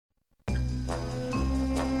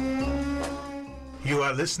You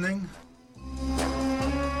are listening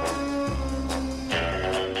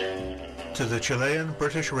to the Chilean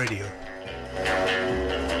British Radio.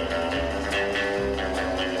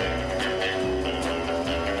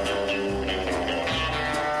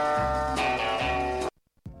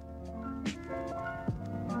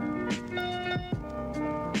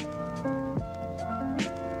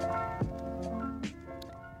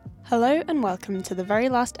 Hello and welcome to the very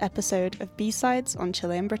last episode of B-Sides on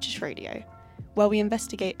Chilean British Radio, where we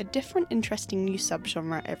investigate a different interesting new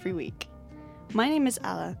subgenre every week. My name is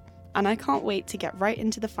Ella, and I can't wait to get right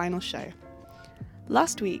into the final show.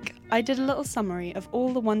 Last week, I did a little summary of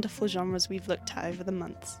all the wonderful genres we've looked at over the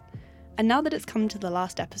months, and now that it's come to the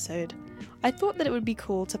last episode, I thought that it would be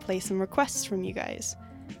cool to play some requests from you guys,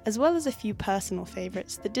 as well as a few personal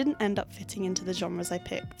favourites that didn't end up fitting into the genres I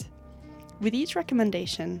picked. With each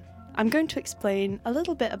recommendation, I'm going to explain a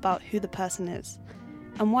little bit about who the person is,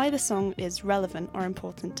 and why the song is relevant or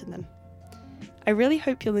important to them. I really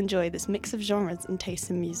hope you'll enjoy this mix of genres and tastes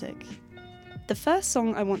in music. The first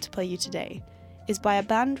song I want to play you today is by a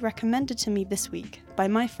band recommended to me this week by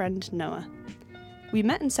my friend Noah. We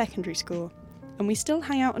met in secondary school, and we still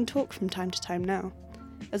hang out and talk from time to time now,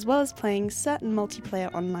 as well as playing certain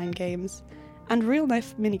multiplayer online games and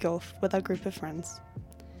real-life mini-golf with our group of friends.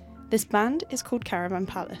 This band is called Caravan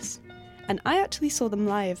Palace, and I actually saw them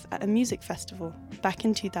live at a music festival back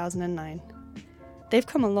in 2009. They've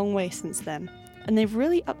come a long way since then, and they've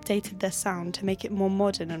really updated their sound to make it more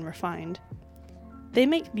modern and refined. They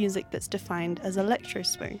make music that's defined as electro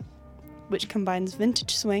swing, which combines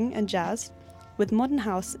vintage swing and jazz with modern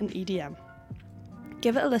house and EDM.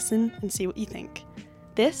 Give it a listen and see what you think.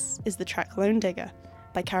 This is the track Lone Digger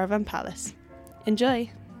by Caravan Palace. Enjoy!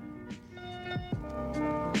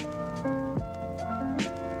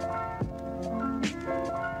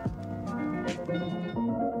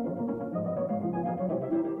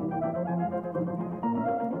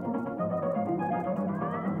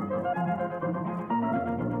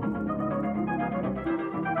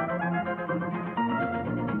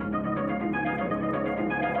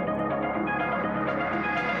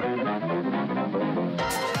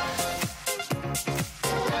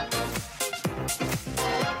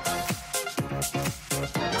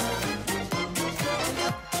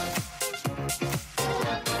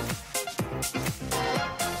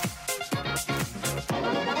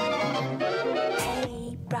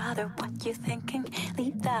 What you thinking?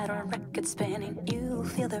 Leave that on record spinning. You'll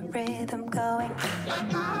feel the rhythm going.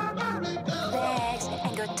 Legs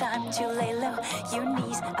ain't got time to lay low. Your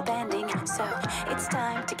knees are bending, so it's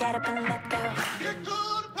time to get up and let go.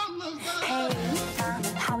 Hey, mama,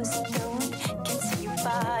 how's it going? Can see your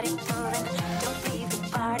body moving. Don't leave the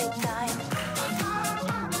party dying.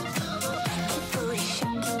 Keep booty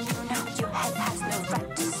shaking, you know your head has no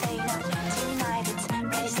right to say no. Tonight it's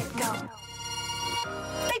ready, set, go.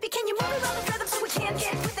 Baby, can you move around the rhythm so we can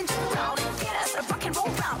get with and jump around and get us a rock and roll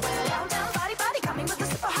round? With a down, down, body, body coming with a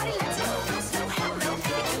super hottie, let's go. No slow, hell no.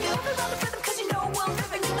 Baby, can you move around the rhythm? Cause you know we're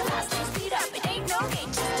living in the fast lane. Speed up, it ain't no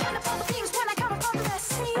game. Just turn up all the things when I come up on the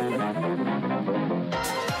scene.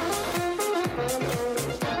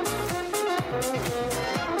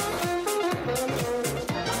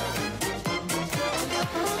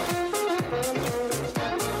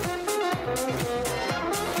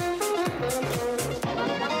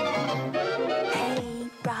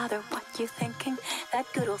 You thinking that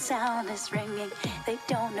good old sound is ringing? They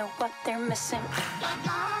don't know what they're missing.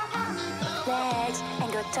 Legs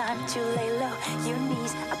ain't got time to lay low. Your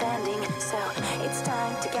knees are bending, so it's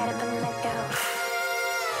time to get up and let go.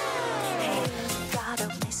 Hey, gotta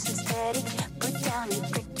listen steady. Put down your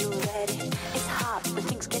brick, you ready. It's hot when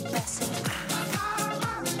things get messy.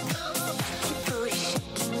 Keep booty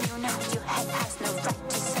shaking, you know your head has no right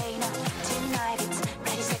to say no. Tonight it's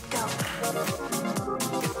ready, set, go.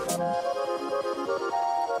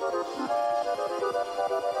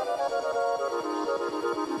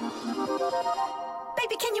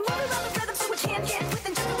 Baby, can you move around the rhythm so we can get with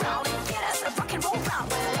and jump around and get us a rock and roll round?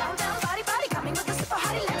 With a down, down, body, body coming with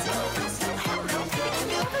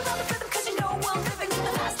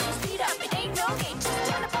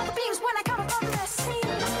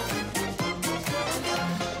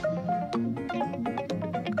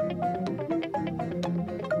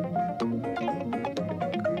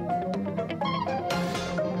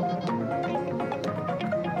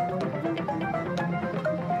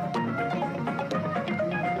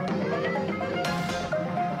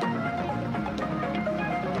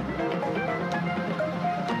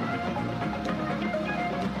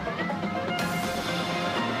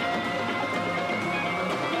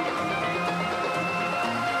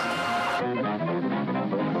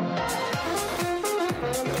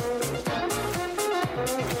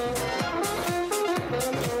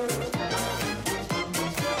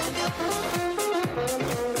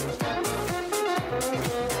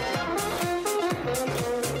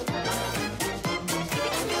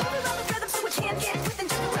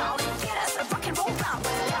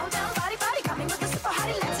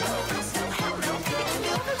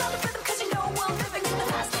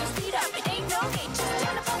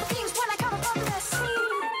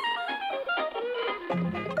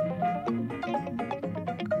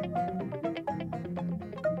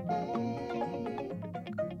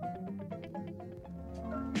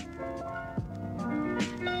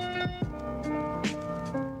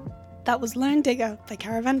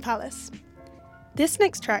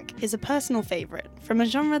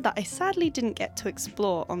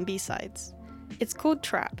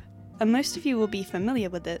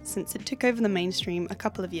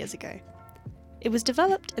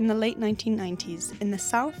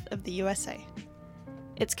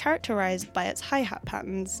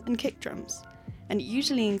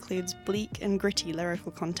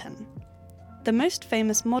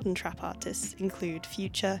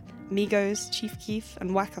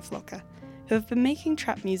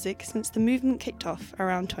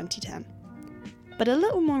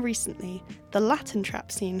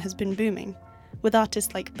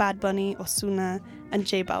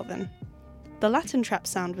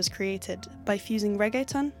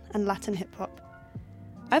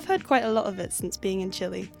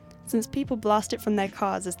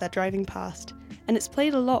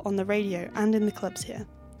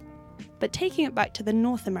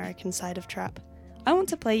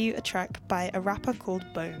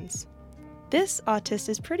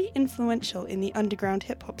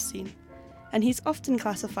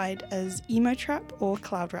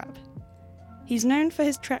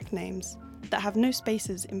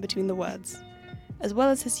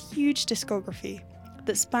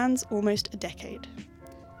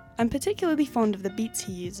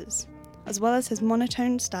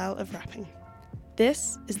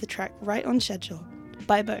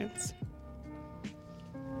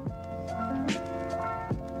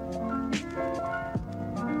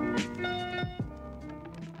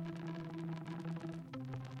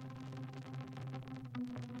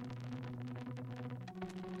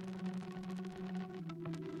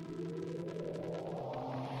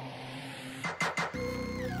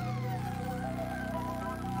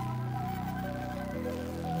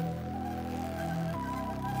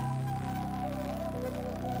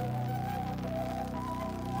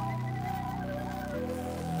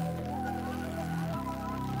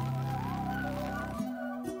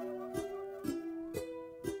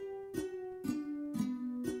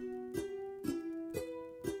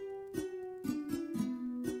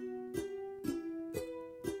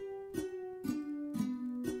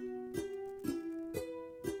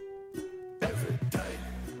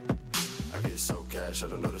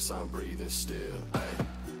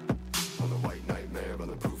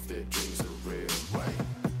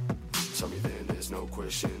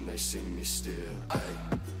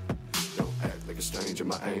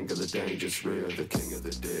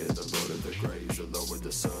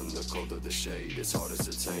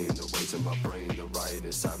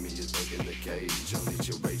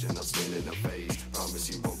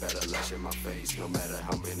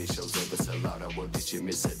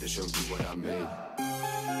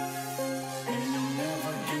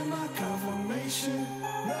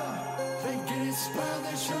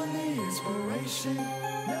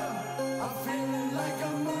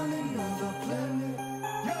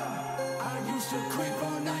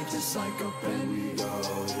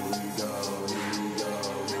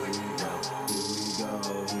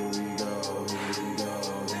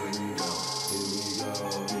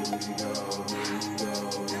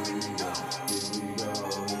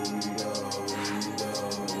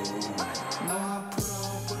No, I put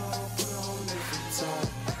on every time.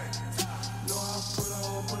 No, I put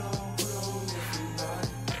on every night.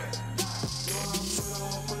 No,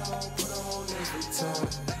 I put on every time.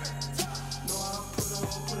 No, I put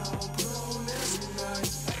on every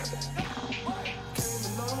night. Came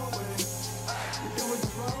a long way. You do it the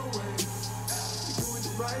wrong way. You do it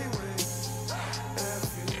the right way.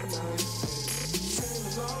 Every night. Came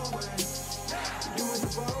a long way. You do it the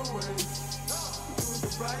wrong way. You do it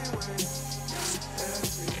the right way.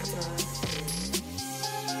 Every night.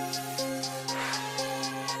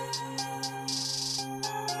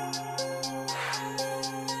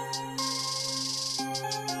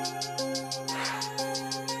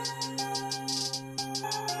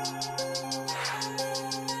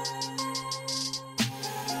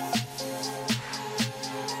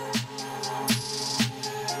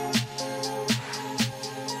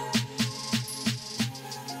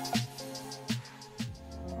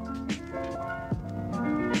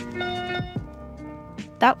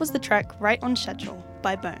 That was the track Right on Schedule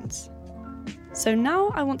by Bones. So now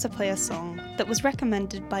I want to play a song that was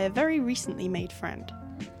recommended by a very recently made friend.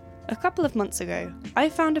 A couple of months ago, I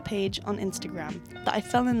found a page on Instagram that I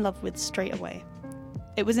fell in love with straight away.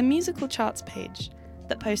 It was a musical charts page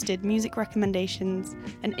that posted music recommendations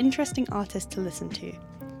and interesting artists to listen to,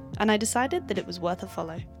 and I decided that it was worth a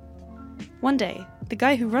follow. One day, the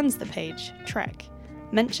guy who runs the page, Trek,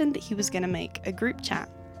 mentioned that he was going to make a group chat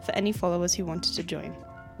for any followers who wanted to join.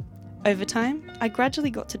 Over time, I gradually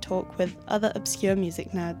got to talk with other obscure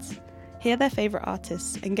music nerds, hear their favourite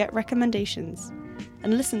artists and get recommendations,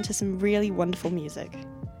 and listen to some really wonderful music.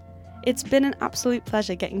 It's been an absolute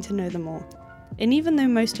pleasure getting to know them all, and even though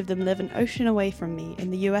most of them live an ocean away from me in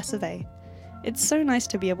the US of A, it's so nice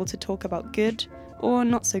to be able to talk about good or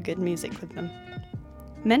not so good music with them.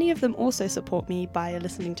 Many of them also support me by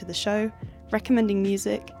listening to the show, recommending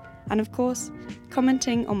music, and of course,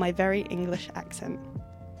 commenting on my very English accent.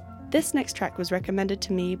 This next track was recommended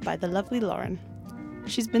to me by the lovely Lauren.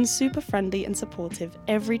 She's been super friendly and supportive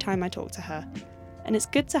every time I talk to her, and it's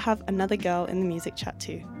good to have another girl in the music chat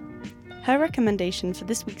too. Her recommendation for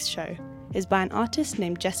this week's show is by an artist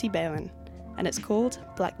named Jessie Balin, and it's called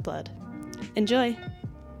Black Blood. Enjoy!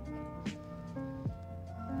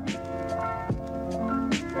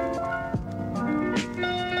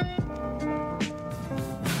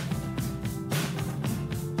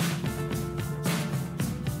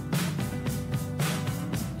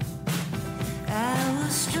 I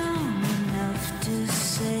was strong enough to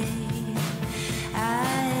say I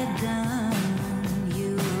had done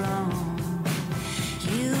you wrong.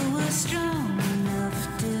 You were strong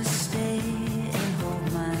enough to stay and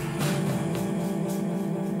hold my hand.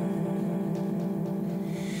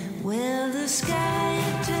 Well, the sky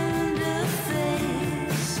turned a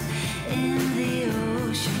face and the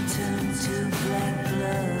ocean turned to black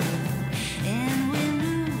blood, and we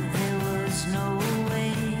knew there was no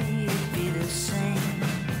way it'd be the same.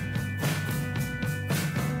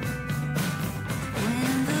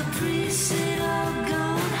 When the priest said I've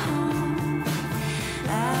gone home,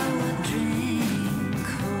 I would drink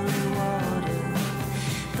holy water,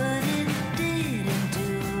 but it didn't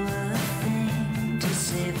do a thing to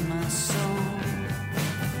save my soul.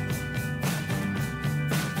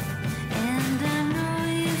 And I know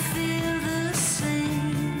you feel the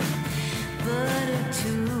same, but are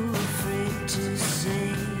too afraid to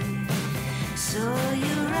say. So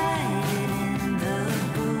you write it in the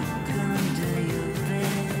book under your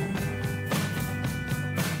bed.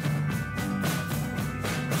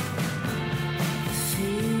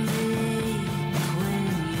 Feel the ache when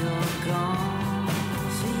you're gone.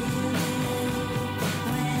 Feel the ache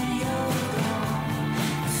when you're gone.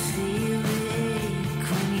 Feel the ache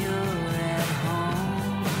when you're at home.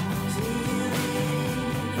 Feel the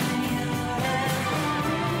ache when you're at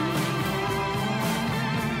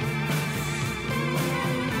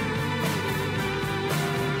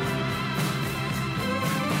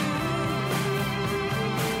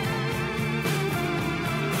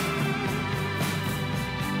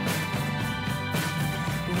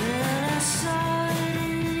Well, I saw it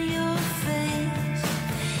in your face,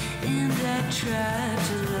 and I tried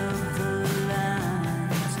to love the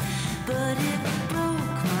lines, but it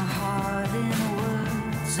broke my heart in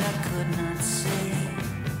words I could not say.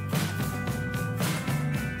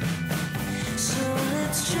 So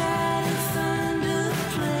let's try to find a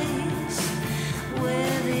place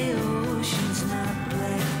where the ocean's not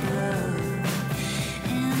black blood,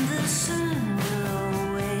 and the sun will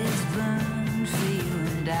always burn for you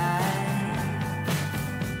and I.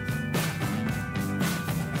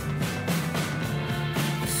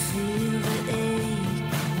 Feel the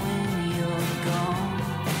ache when you're gone.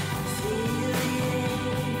 Feel the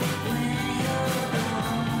ache when you're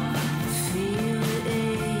gone. Feel the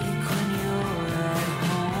ache when you're at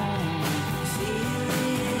home. Feel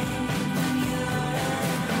the ache when you're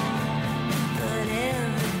at home. But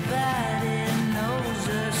everybody knows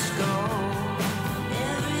their score.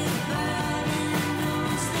 Everybody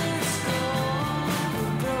knows their score.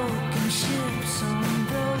 We're broken ships on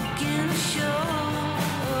broken shore.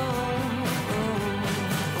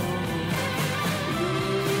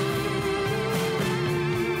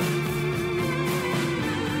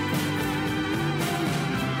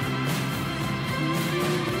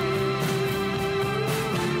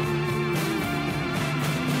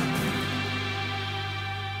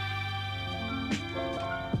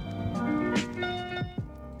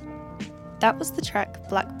 That was the track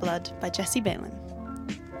Black Blood by Jessie Balin.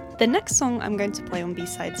 The next song I'm going to play on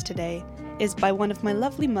B-Sides today is by one of my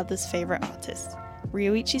lovely mother's favourite artists,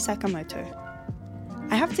 Ryuichi Sakamoto.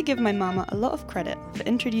 I have to give my mama a lot of credit for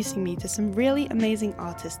introducing me to some really amazing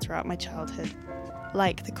artists throughout my childhood,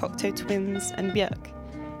 like the Cocteau Twins and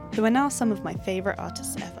Björk, who are now some of my favourite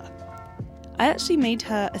artists ever. I actually made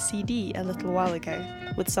her a CD a little while ago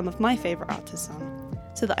with some of my favourite artists on,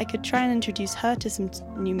 so that I could try and introduce her to some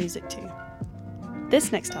new music too.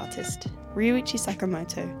 This next artist, Ryuichi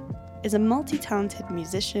Sakamoto, is a multi-talented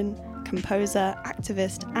musician, composer,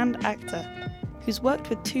 activist, and actor who's worked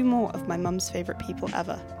with two more of my mum's favourite people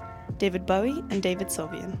ever, David Bowie and David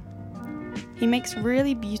Sylvian. He makes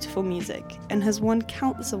really beautiful music and has won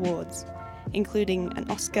countless awards, including an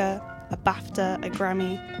Oscar, a BAFTA, a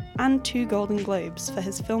Grammy, and 2 Golden Globes for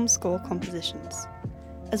his film score compositions,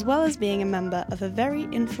 as well as being a member of a very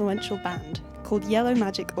influential band called Yellow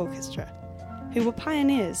Magic Orchestra, who were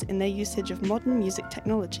pioneers in their usage of modern music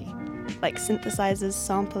technology, like synthesizers,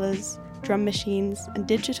 samplers, drum machines, and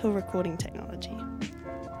digital recording technology.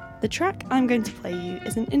 The track I'm going to play you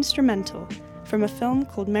is an instrumental from a film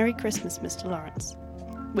called Merry Christmas, Mr. Lawrence,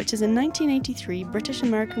 which is a 1983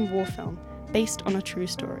 British-American war film based on a true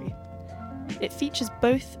story. It features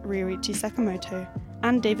both Ryuichi Sakamoto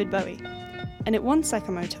and David Bowie, and it won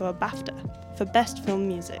Sakamoto a BAFTA for Best Film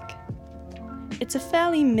Music. It's a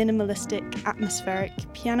fairly minimalistic, atmospheric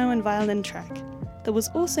piano and violin track that was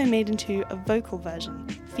also made into a vocal version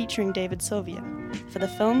featuring David Sylvian for the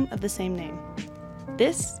film of the same name.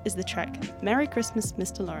 This is the track Merry Christmas,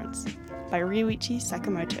 Mr. Lawrence by Ryuichi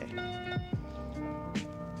Sakamoto.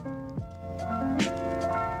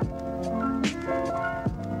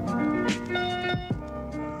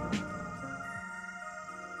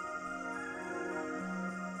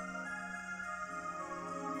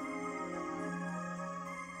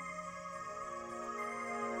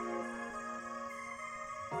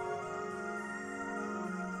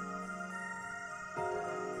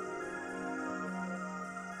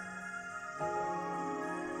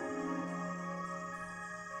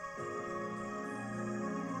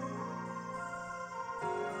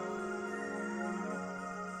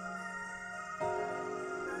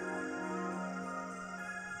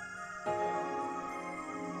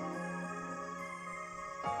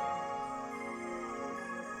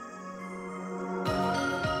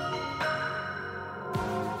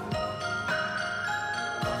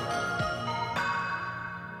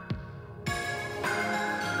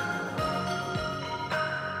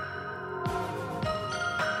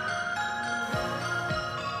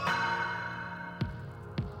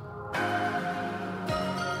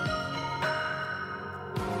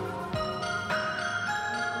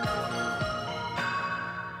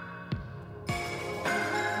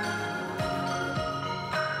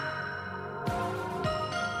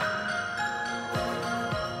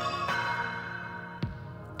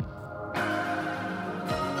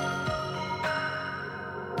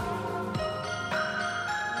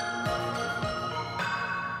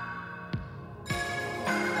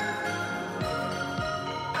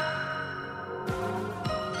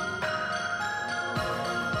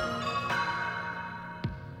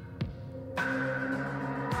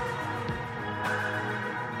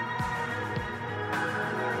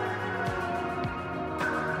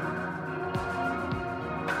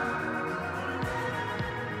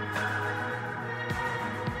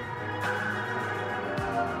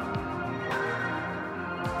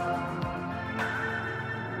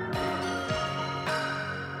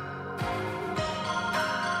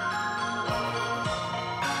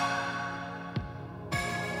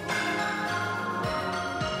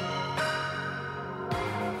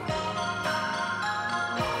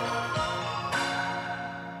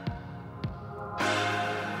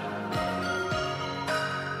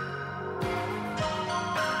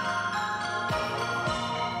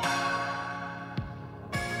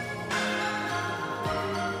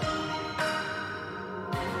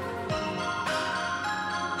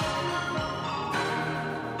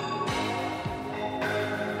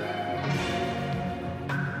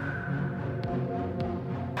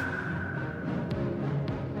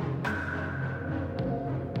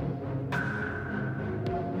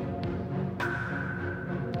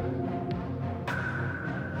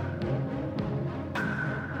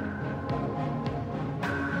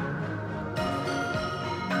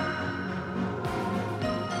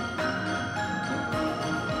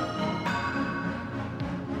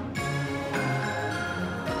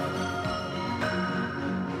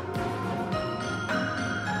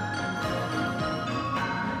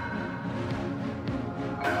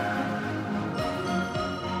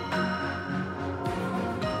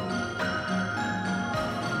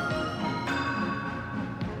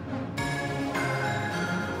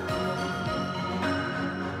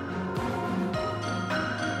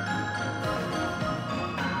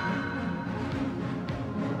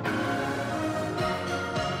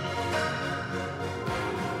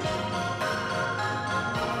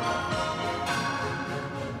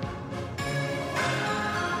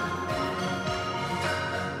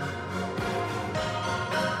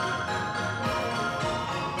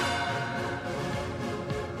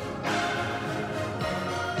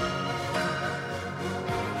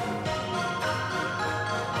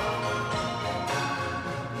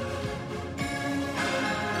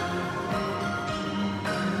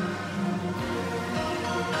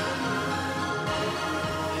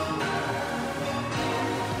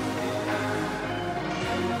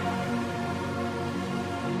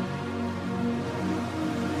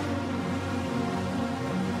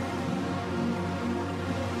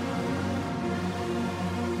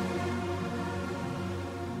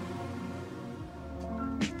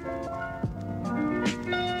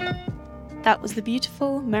 That was the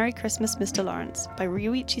beautiful Merry Christmas, Mr. Lawrence by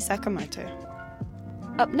Ryuichi Sakamoto.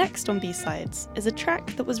 Up next on B-Sides is a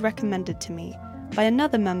track that was recommended to me by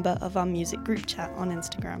another member of our music group chat on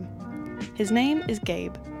Instagram. His name is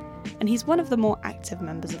Gabe, and he's one of the more active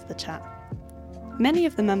members of the chat. Many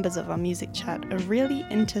of the members of our music chat are really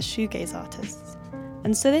into shoegaze artists,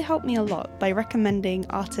 and so they helped me a lot by recommending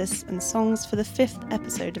artists and songs for the 5th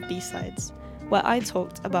episode of B-Sides, where I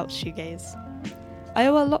talked about shoegaze. I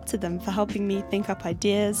owe a lot to them for helping me think up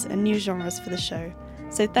ideas and new genres for the show,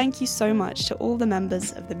 so thank you so much to all the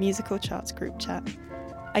members of the Musical Charts group chat.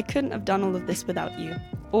 I couldn't have done all of this without you,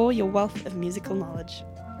 or your wealth of musical knowledge.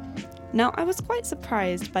 Now, I was quite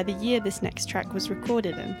surprised by the year this next track was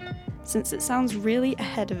recorded in, since it sounds really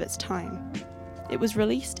ahead of its time. It was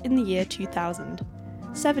released in the year 2000,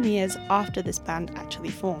 7 years after this band actually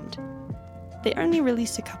formed. They only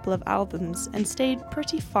released a couple of albums and stayed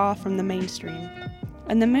pretty far from the mainstream,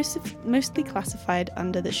 and they're mostly classified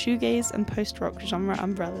under the shoegaze and post-rock genre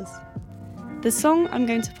umbrellas. The song I'm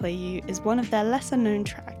going to play you is one of their lesser known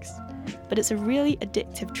tracks, but it's a really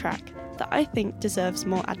addictive track that I think deserves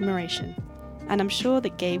more admiration, and I'm sure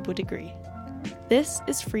that Gabe would agree. This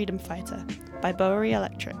is Freedom Fighter by Bowery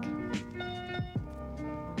Electric.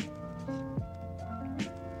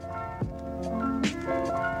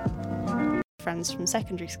 Friends from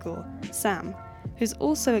secondary school, Sam, who's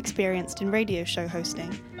also experienced in radio show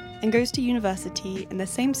hosting and goes to university in the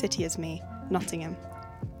same city as me, Nottingham.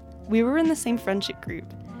 We were in the same friendship group,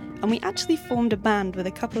 and we actually formed a band with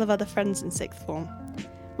a couple of other friends in 6th form,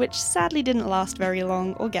 which sadly didn't last very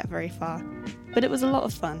long or get very far, but it was a lot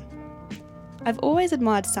of fun. I've always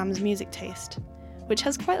admired Sam's music taste, which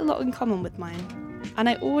has quite a lot in common with mine, and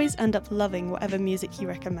I always end up loving whatever music he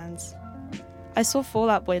recommends. I saw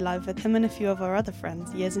Fall Out Boy live with him and a few of our other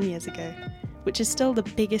friends years and years ago, which is still the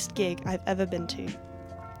biggest gig I've ever been to.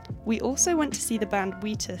 We also went to see the band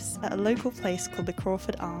Wheatus at a local place called the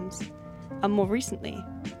Crawford Arms, and more recently,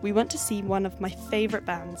 we went to see one of my favourite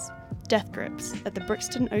bands, Death Grips, at the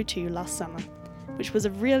Brixton O2 last summer, which was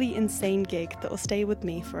a really insane gig that will stay with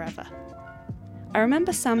me forever. I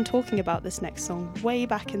remember Sam talking about this next song way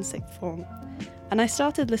back in 6th form, and I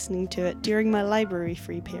started listening to it during my library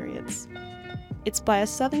free periods. It's by a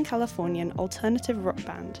Southern Californian alternative rock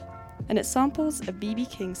band, and it samples a B.B.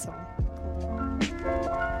 King song.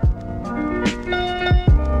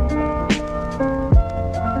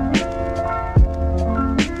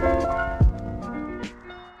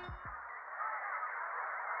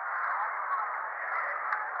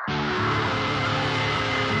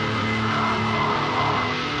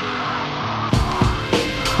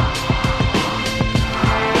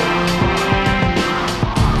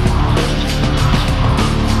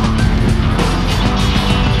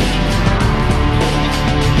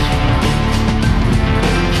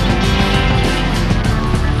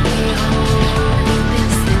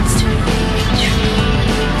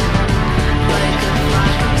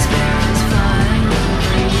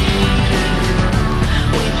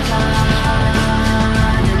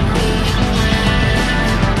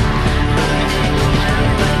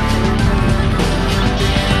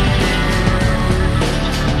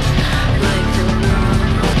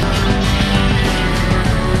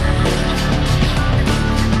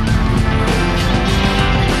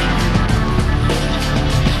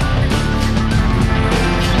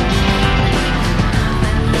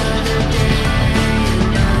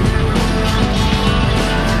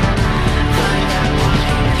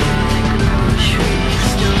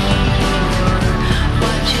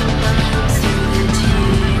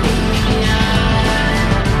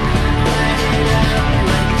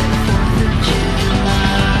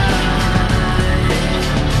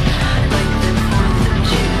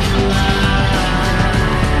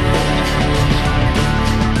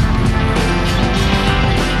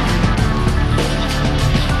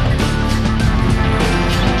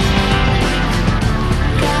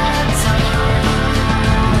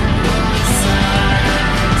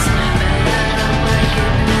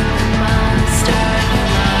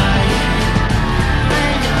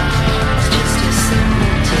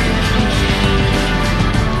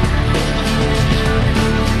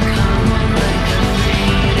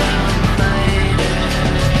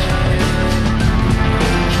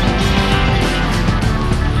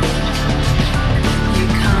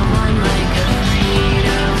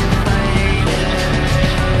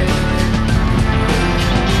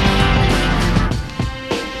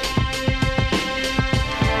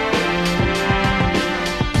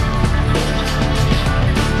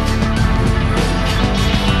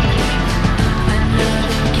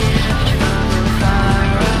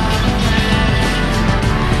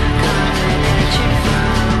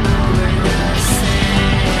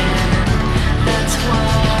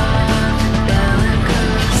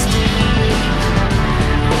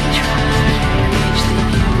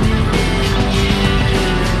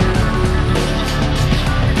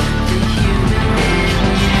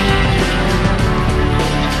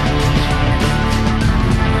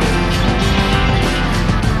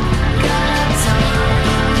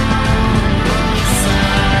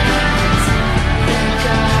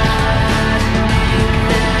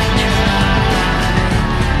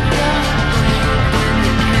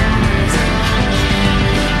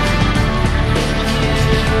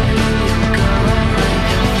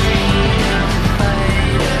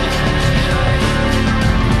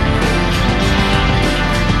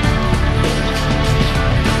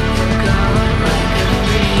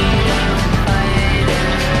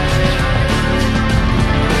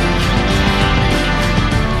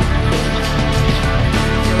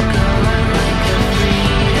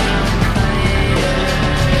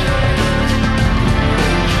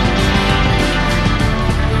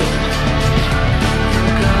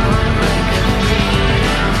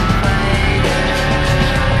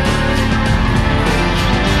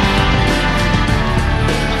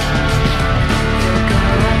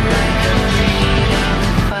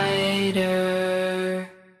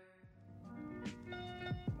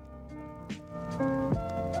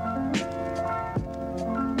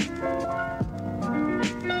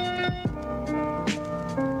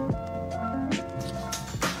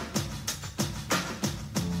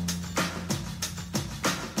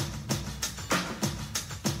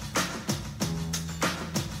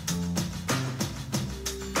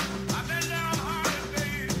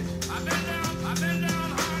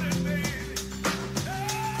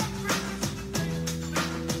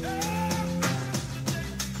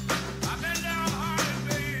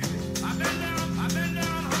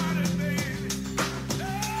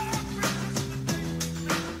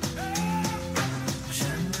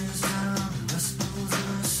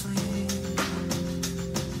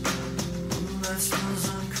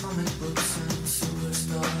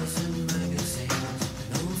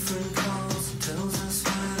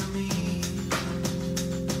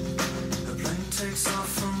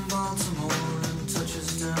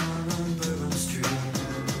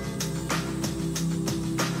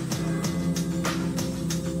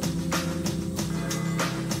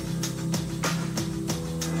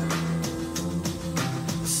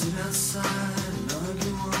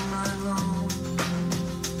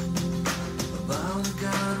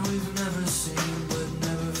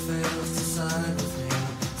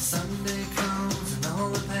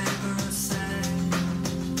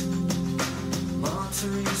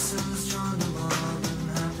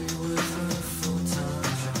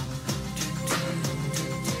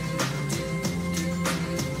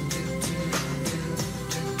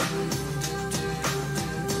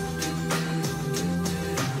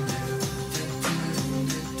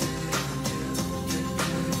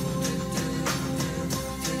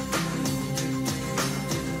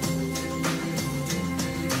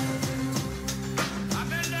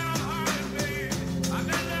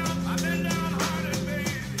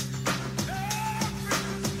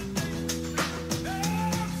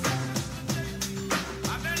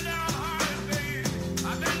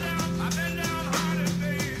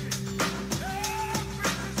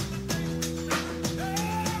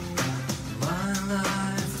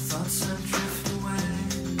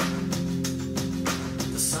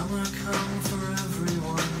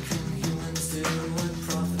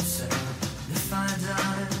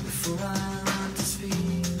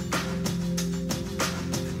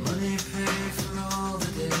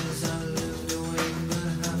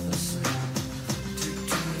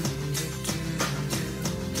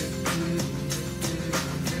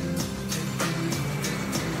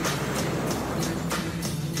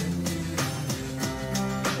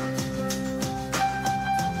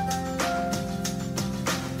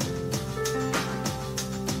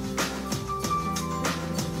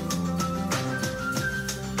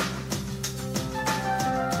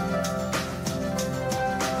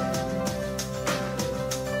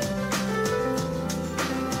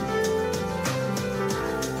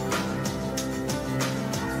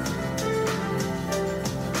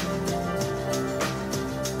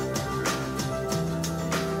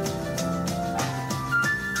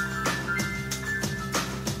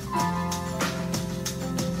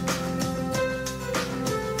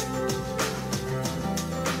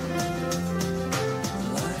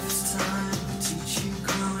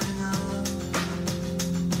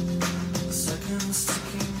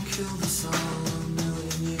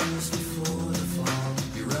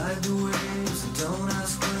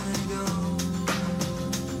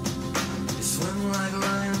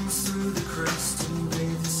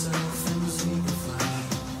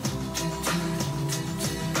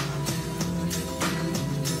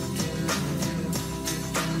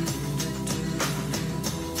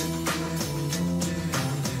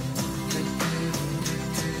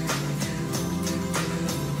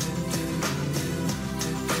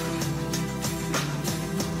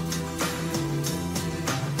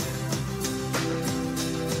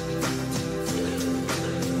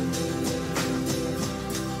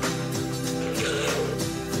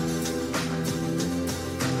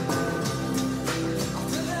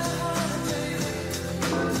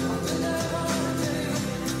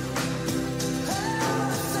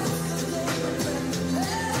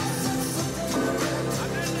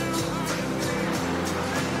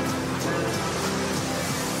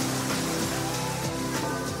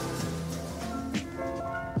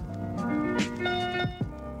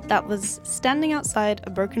 That was Standing Outside a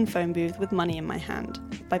Broken Phone Booth with Money in My Hand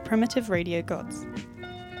by Primitive Radio Gods.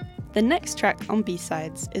 The next track on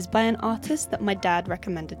B-Sides is by an artist that my dad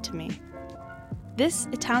recommended to me. This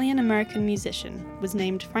Italian-American musician was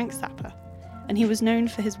named Frank Zappa, and he was known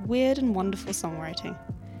for his weird and wonderful songwriting.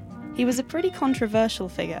 He was a pretty controversial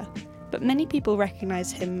figure, but many people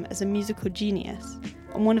recognize him as a musical genius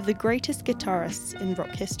and one of the greatest guitarists in rock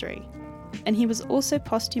history, and he was also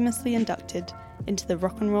posthumously inducted into the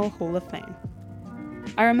Rock and Roll Hall of Fame.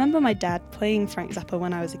 I remember my dad playing Frank Zappa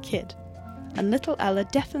when I was a kid, and little Ella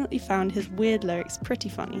definitely found his weird lyrics pretty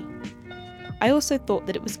funny. I also thought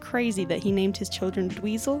that it was crazy that he named his children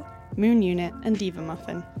Dweezil, Moon Unit, and Diva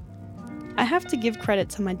Muffin. I have to give credit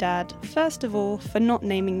to my dad, first of all, for not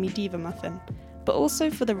naming me Diva Muffin, but also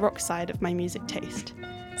for the rock side of my music taste,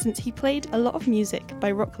 since he played a lot of music by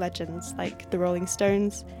rock legends like the Rolling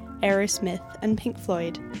Stones, Aerosmith, and Pink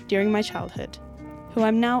Floyd during my childhood, who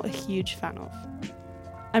I'm now a huge fan of.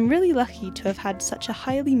 I'm really lucky to have had such a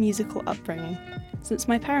highly musical upbringing, since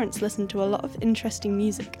my parents listened to a lot of interesting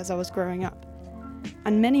music as I was growing up,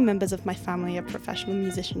 and many members of my family are professional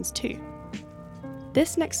musicians too.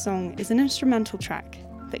 This next song is an instrumental track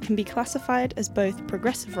that can be classified as both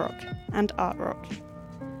progressive rock and art rock.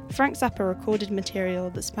 Frank Zappa recorded material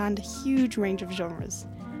that spanned a huge range of genres,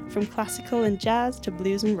 from classical and jazz to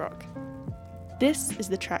blues and rock. This is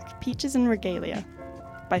the track Peaches and Regalia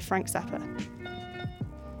by Frank Zappa.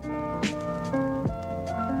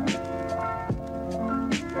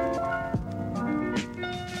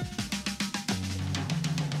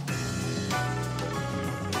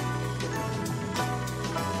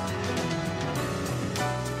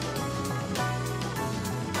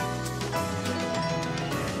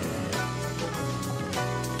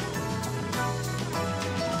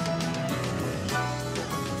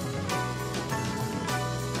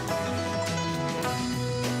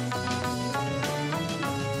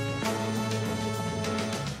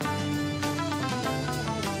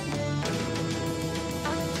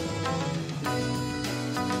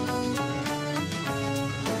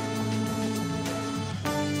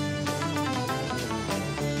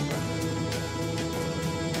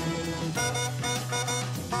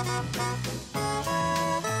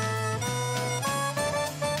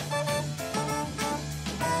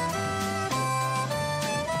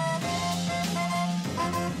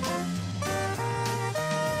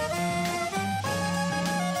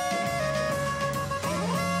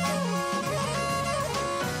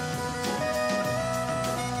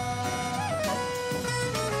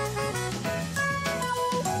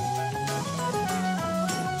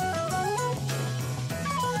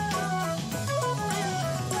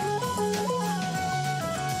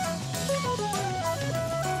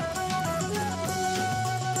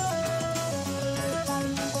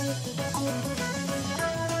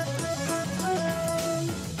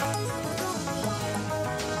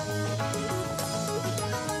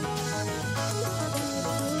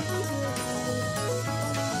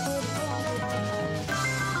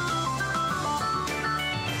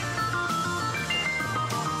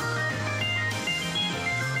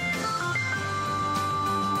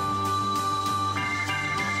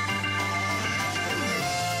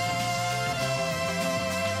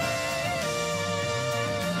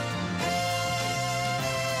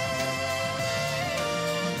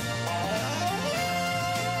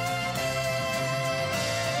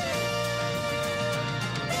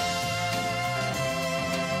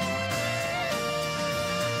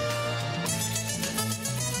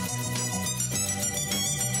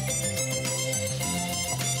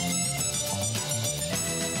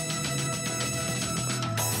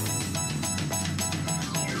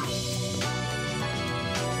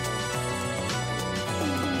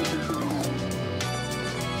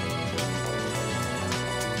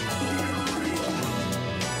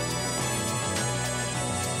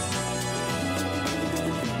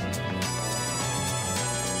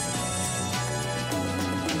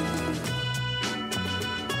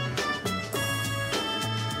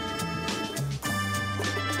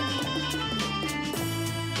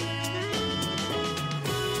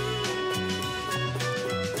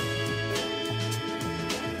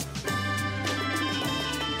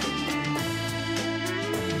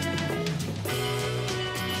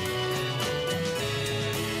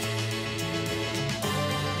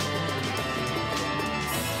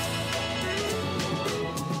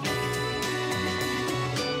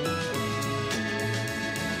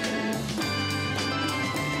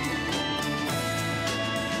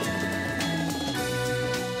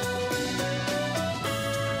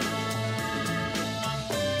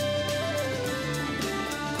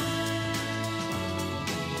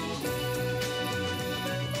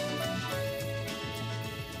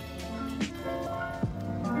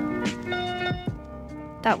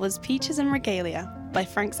 That was Peaches and Regalia by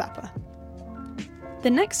Frank Zappa. The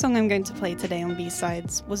next song I'm going to play today on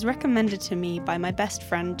B-Sides was recommended to me by my best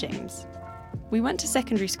friend James. We went to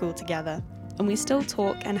secondary school together, and we still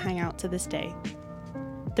talk and hang out to this day.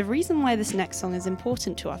 The reason why this next song is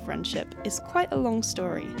important to our friendship is quite a long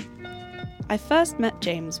story. I first met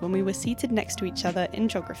James when we were seated next to each other in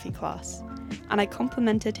geography class, and I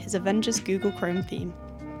complimented his Avengers Google Chrome theme.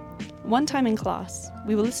 One time in class,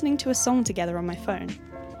 we were listening to a song together on my phone,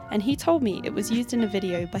 and he told me it was used in a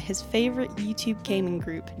video by his favourite YouTube gaming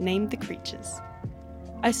group named The Creatures.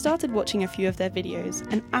 I started watching a few of their videos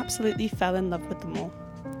and absolutely fell in love with them all.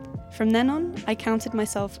 From then on, I counted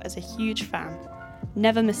myself as a huge fan,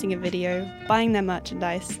 never missing a video, buying their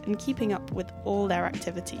merchandise, and keeping up with all their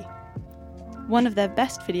activity. One of their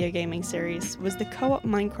best video gaming series was the co-op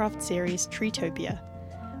Minecraft series Treetopia,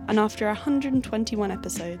 and after 121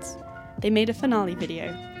 episodes, they made a finale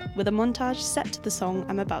video with a montage set to the song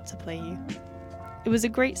I'm about to play you. It was a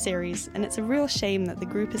great series, and it's a real shame that the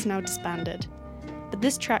group is now disbanded, but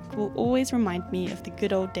this track will always remind me of the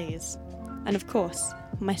good old days, and of course,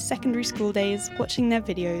 my secondary school days watching their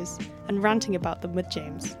videos and ranting about them with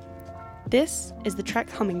James. This is the track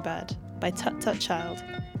Hummingbird by Tut Tut Child,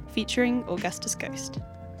 featuring Augustus Ghost.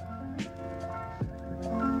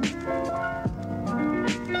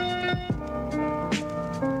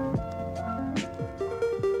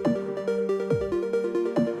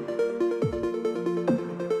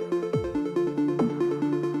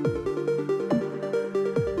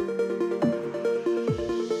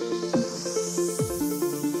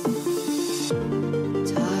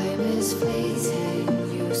 Time is fleeting,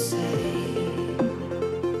 you say.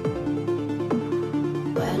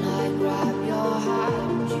 When I grab your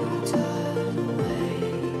hand,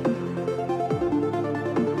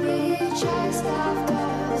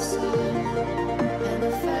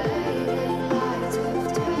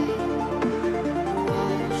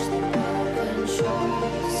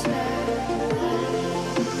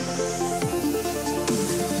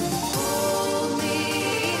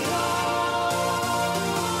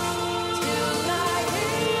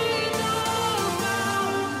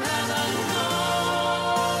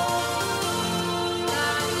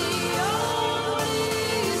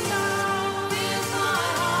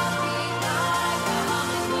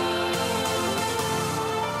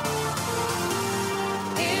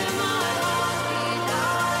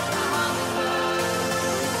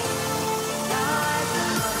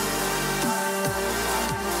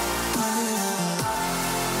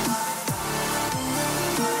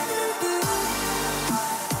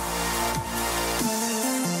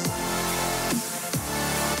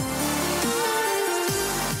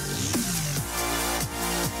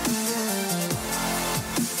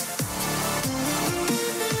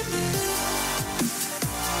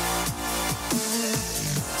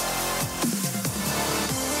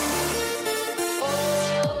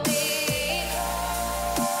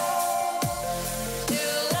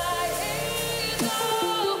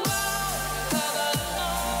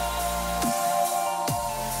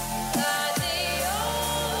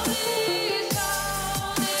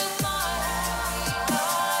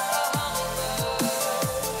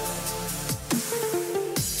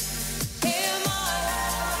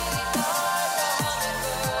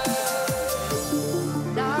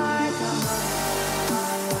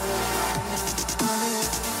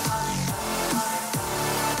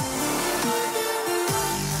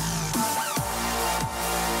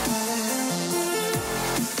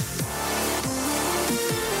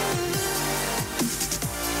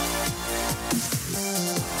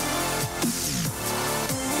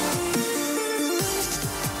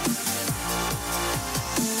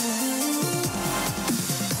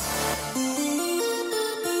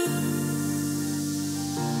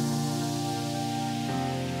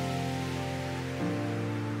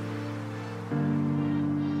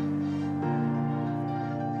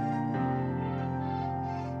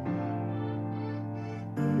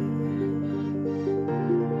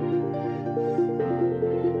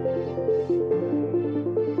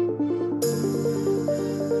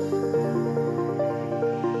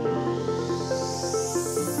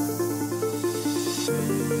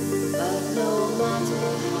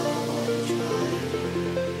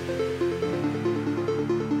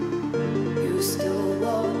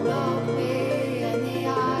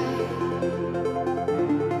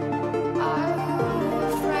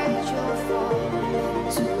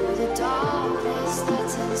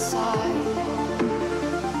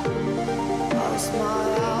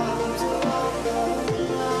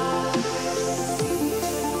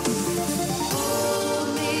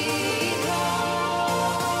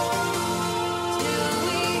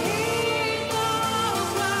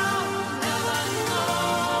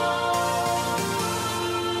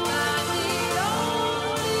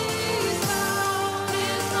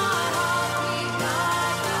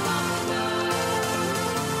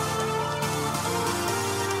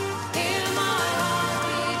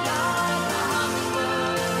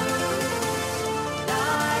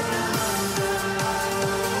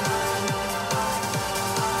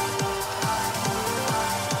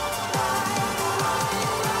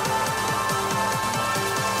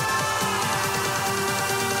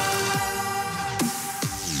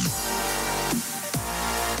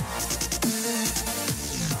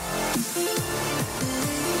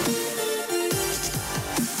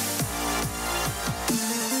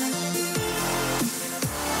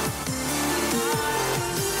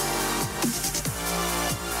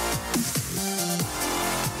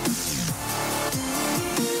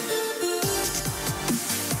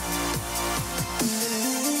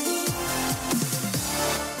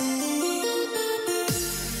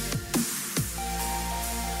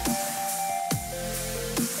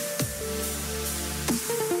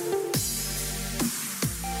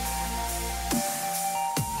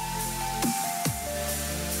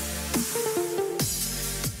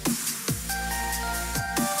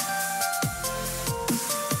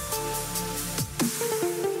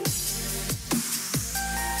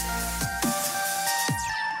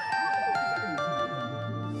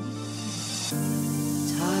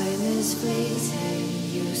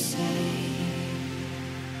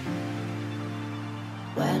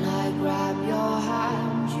 When I grab your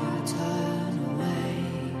hand, you turn away.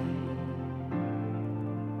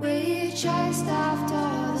 We chased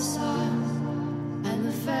after the sun and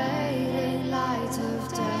the fading light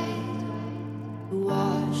of day.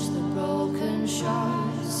 Watch the broken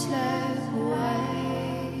shards slip away.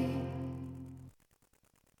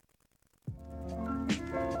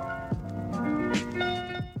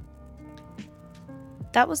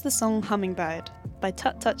 That was the song Hummingbird by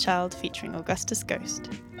Tut Tut Child featuring Augustus Ghost.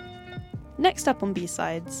 Next up on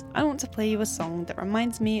B-Sides, I want to play you a song that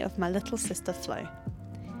reminds me of my little sister Flo.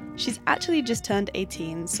 She's actually just turned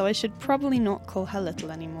 18, so I should probably not call her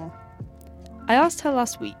little anymore. I asked her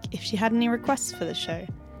last week if she had any requests for the show,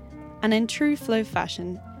 and in true Flo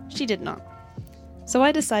fashion, she did not. So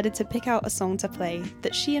I decided to pick out a song to play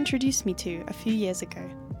that she introduced me to a few years ago.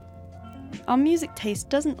 Our music taste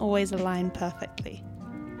doesn't always align perfectly,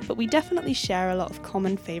 but we definitely share a lot of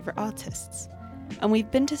common favourite artists, and we've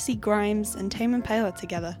been to see Grimes and Tame Impala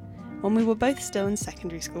together when we were both still in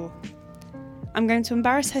secondary school. I'm going to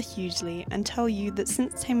embarrass her hugely and tell you that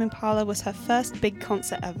since Tame Impala was her first big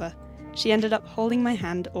concert ever, she ended up holding my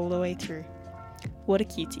hand all the way through. What a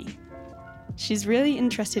cutie. She's really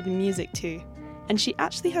interested in music too, and she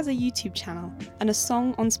actually has a YouTube channel and a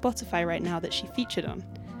song on Spotify right now that she featured on,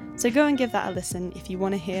 so go and give that a listen if you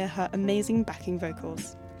want to hear her amazing backing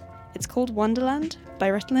vocals. It's called Wonderland by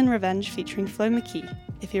Ritalin Revenge featuring Flo McKee,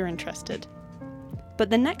 if you're interested. But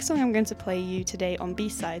the next song I'm going to play you today on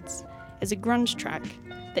B-Sides is a grunge track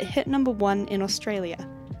that hit number 1 in Australia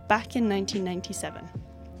back in 1997,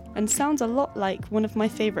 and sounds a lot like one of my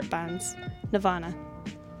favourite bands, Nirvana.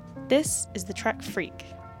 This is the track Freak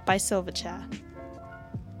by Silverchair.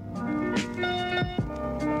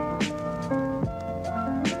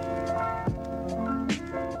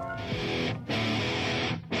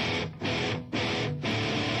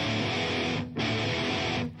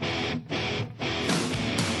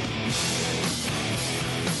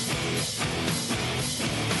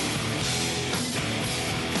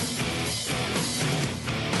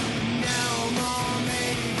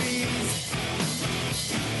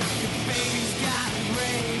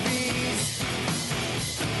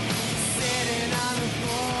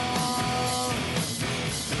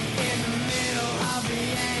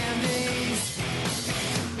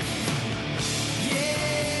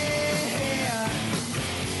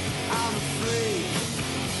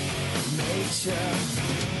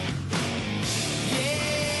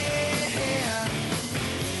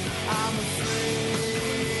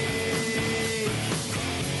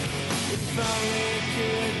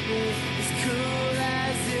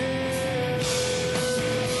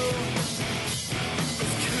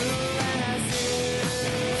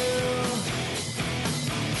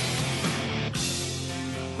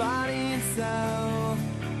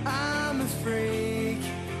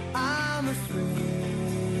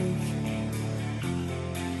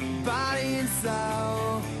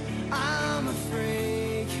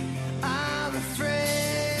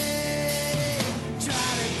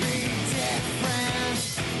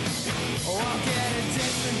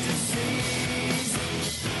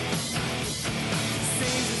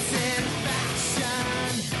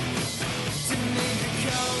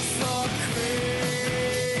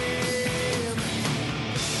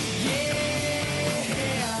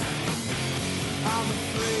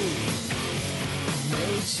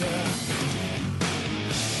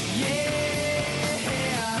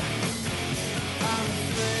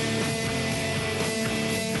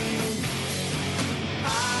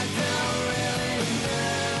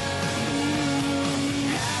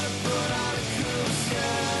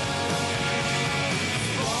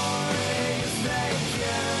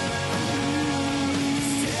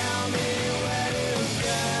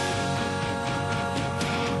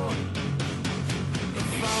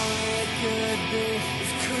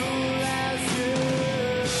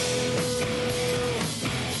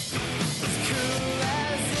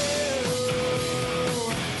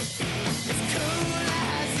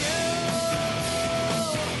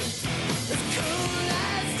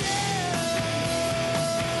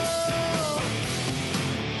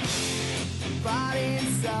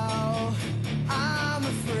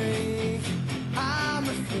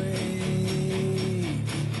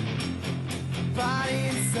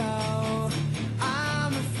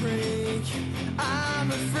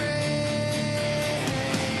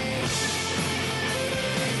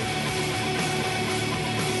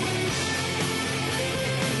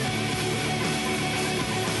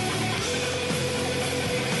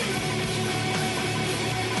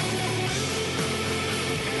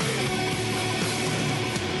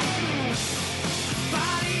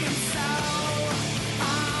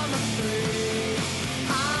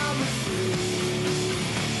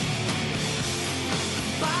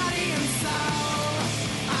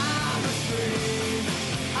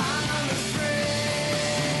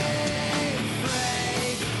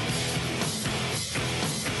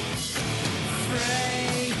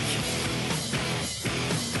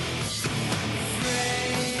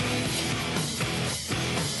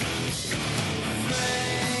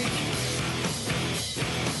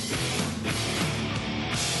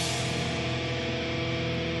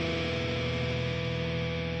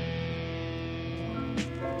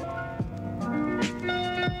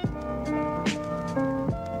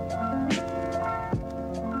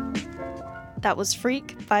 That was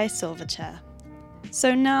Freak by Silverchair.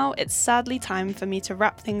 So now it's sadly time for me to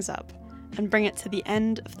wrap things up and bring it to the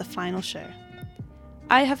end of the final show.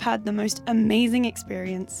 I have had the most amazing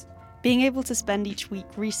experience being able to spend each week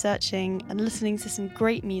researching and listening to some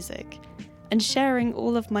great music and sharing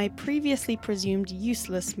all of my previously presumed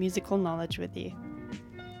useless musical knowledge with you.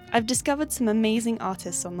 I've discovered some amazing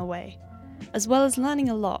artists on the way, as well as learning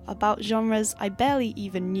a lot about genres I barely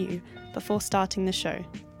even knew before starting the show.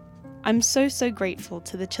 I'm so grateful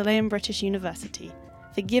to the Chilean British University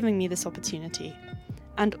for giving me this opportunity,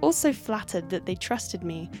 and also flattered that they trusted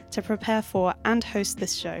me to prepare for and host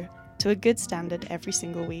this show to a good standard every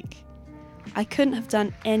single week. I couldn't have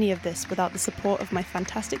done any of this without the support of my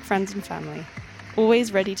fantastic friends and family,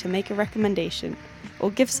 always ready to make a recommendation or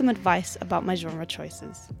give some advice about my genre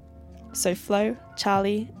choices. So Flo,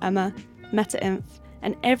 Charlie, Emma, MetaInf,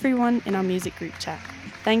 and everyone in our music group chat,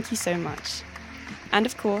 thank you so much. And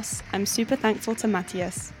of course, I'm super thankful to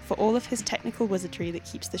Matthias for all of his technical wizardry that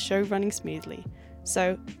keeps the show running smoothly.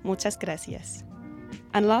 So, muchas gracias.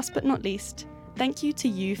 And last but not least, thank you to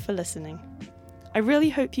you for listening. I really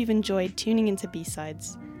hope you've enjoyed tuning into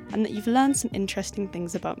B-Sides and that you've learned some interesting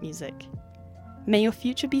things about music. May your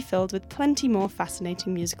future be filled with plenty more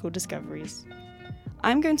fascinating musical discoveries.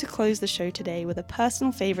 I'm going to close the show today with a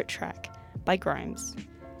personal favourite track by Grimes.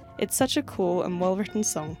 It's such a cool and well-written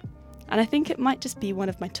song, and I think it might just be one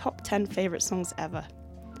of my top 10 favourite songs ever.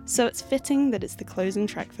 So it's fitting that it's the closing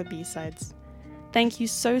track for B-Sides. Thank you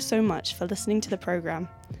so much for listening to the programme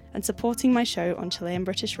and supporting my show on Chilean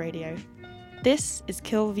British Radio. This is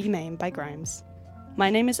Kill V Main by Grimes. My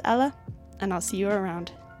name is Ella, and I'll see you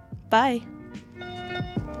around. Bye! But I'm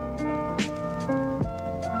only a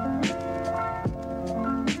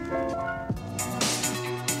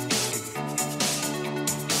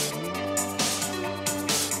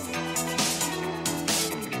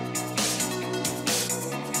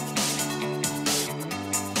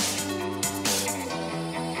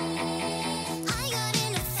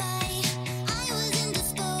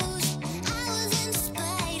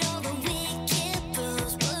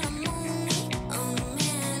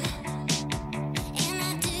man, and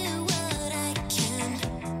I do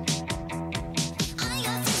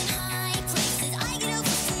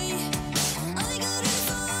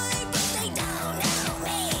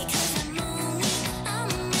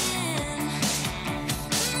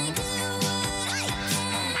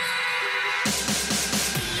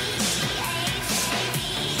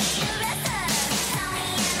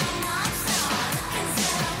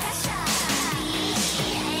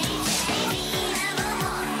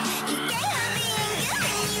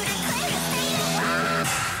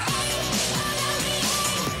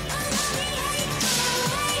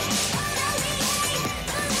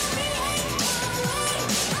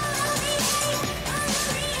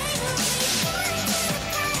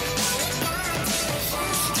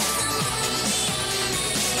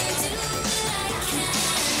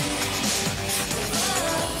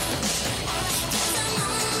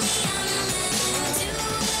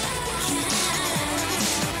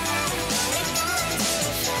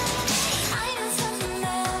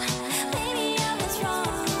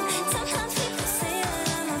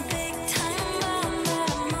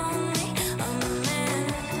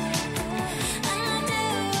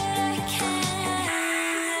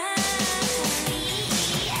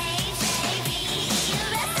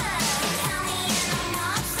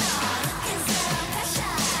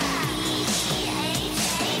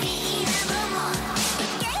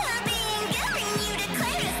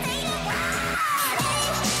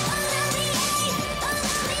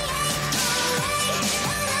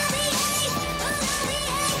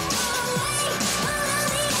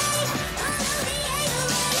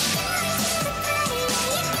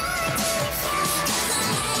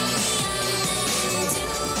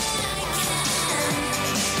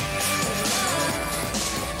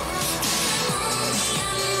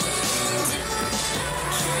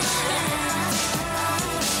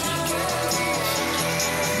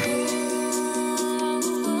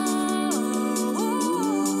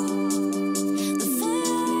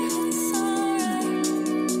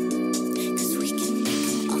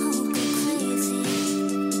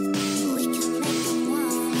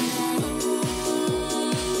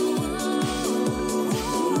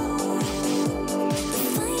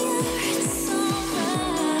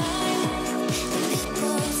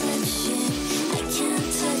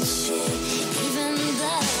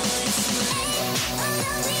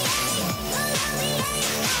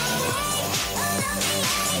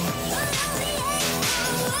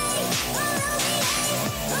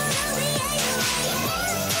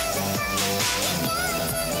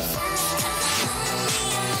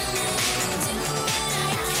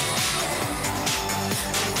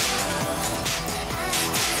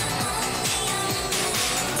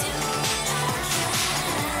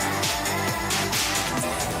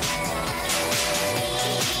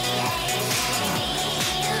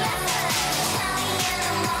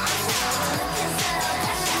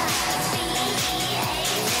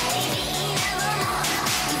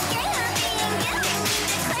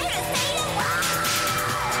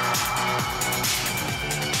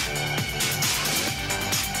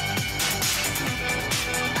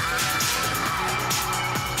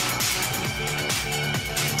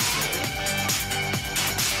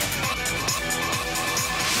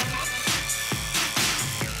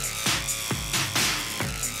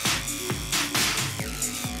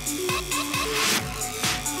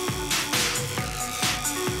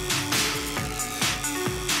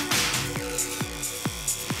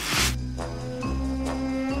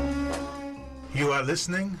are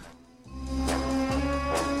listening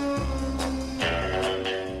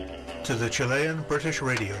to the Chilean British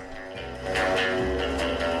Radio.